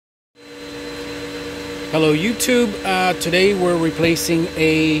Hello YouTube. Today we're replacing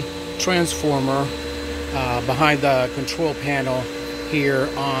a transformer behind the control panel here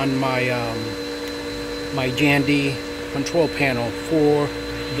on my my Jandy control panel for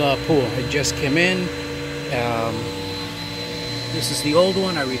the pool. It just came in. This is the old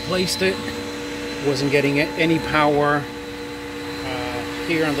one. I replaced it. Wasn't getting any power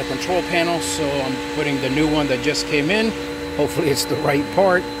here on the control panel, so I'm putting the new one that just came in. Hopefully it's the right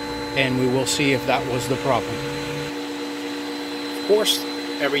part, and we will see if that was the problem. Of course,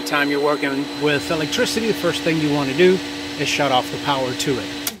 every time you're working with electricity, the first thing you want to do is shut off the power to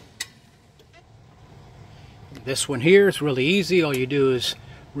it. This one here is really easy. All you do is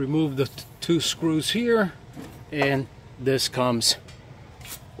remove the two screws here, and this comes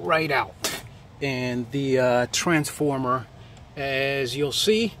right out. And the transformer, as you'll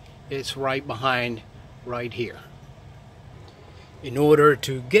see, it's right behind right here. In order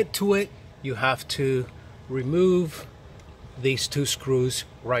to get to it, you have to remove these two screws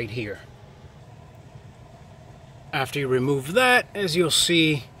right here. After you remove that, as you'll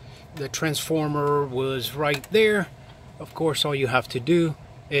see, the transformer was right there. Of course, all you have to do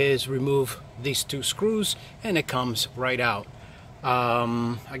is remove these two screws and it comes right out.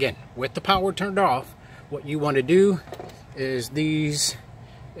 Again, with the power turned off, what you want to do is this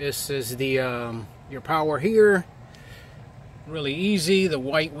is the your power here. Really easy. The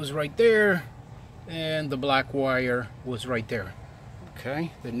white was right there and the black wire was right there.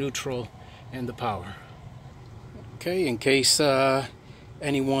 Okay, the neutral and the power. Okay, in case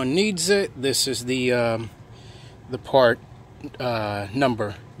anyone needs it, this is the part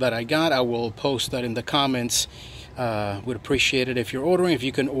number that I got. I will post that in the comments. Would appreciate it if you're ordering, if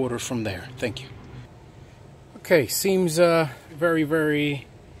you can order from there. Thank you. Okay, seems very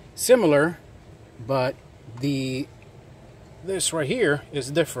similar, but this right here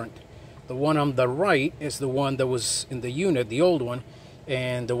is different. The one on the right is the one that was in the unit, the old one,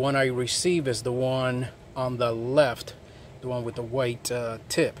 and the one I received is the one on the left, the one with the white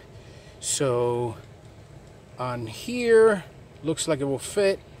tip. So on here looks like it will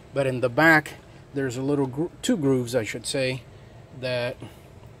fit, but in the back there's a little two grooves, I should say, that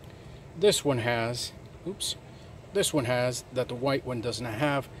this one has. Oops, this one has that the white one does not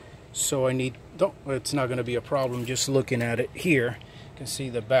have. So it's not going to be a problem just looking at it here. You can see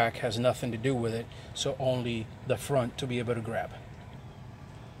the back has nothing to do with it, so only the front to be able to grab.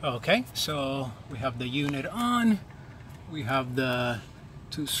 Okay, so we have the unit on. We have the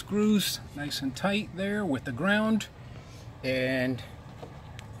two screws nice and tight there with the ground, and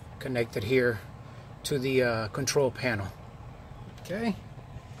connected here to the control panel. Okay,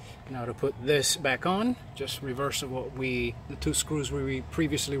 now to put this back on, just reverse of what the two screws we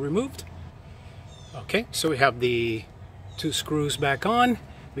previously removed. Okay, so we have the two screws back on.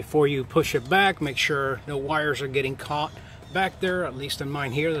 Before you push it back, make sure no wires are getting caught back there. At least in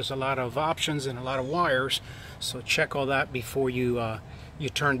mine here, there's a lot of options and a lot of wires, so check all that before you you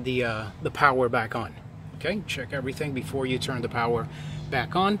turn the power back on. Okay, check everything before you turn the power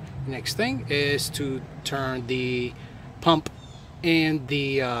back on. Next thing is to turn the pump and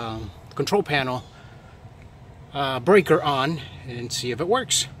the control panel breaker on and see if it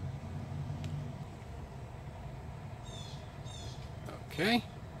works. Okay,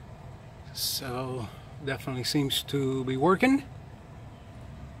 so definitely seems to be working.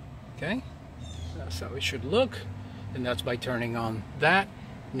 Okay, that's how it should look, and that's by turning on that.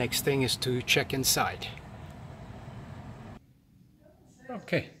 Next thing is to check inside.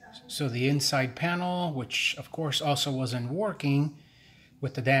 Okay, so the inside panel, which of course also wasn't working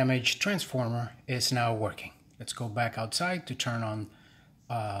with the damaged transformer, is now working. Let's go back outside to turn on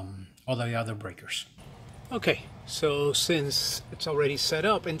all the other breakers. Okay, so since it's already set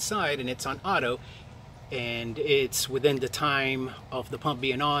up inside and it's on auto and it's within the time of the pump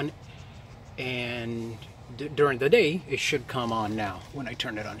being on, and during the day it should come on now when I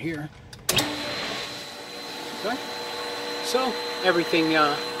turn it on here. Okay, so everything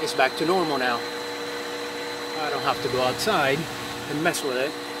is back to normal now. I don't have to go outside and mess with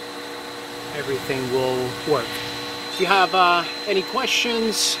it. Everything will work. If you have any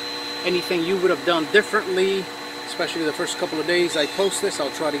questions, anything you would have done differently, especially the first couple of days I post this,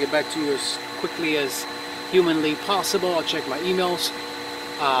 I'll try to get back to you as quickly as humanly possible. I'll check my emails.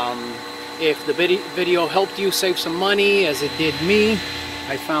 If the video helped you save some money, as it did me,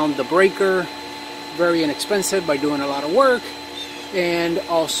 I found the breaker very inexpensive by doing a lot of work, and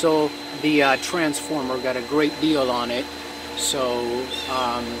also the transformer got a great deal on it. So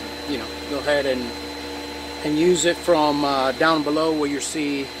you know, go ahead and use it from down below where you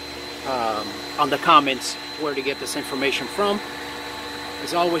see on the comments where to get this information from.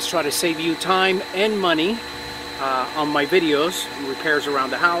 As always, try to save you time and money on my videos, repairs around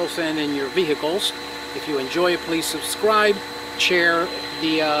the house and in your vehicles. If you enjoy it, please subscribe, share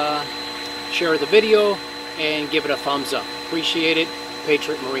the video, and give it a thumbs up. Appreciate it.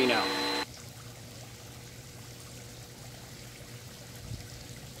 Patriot Marine out.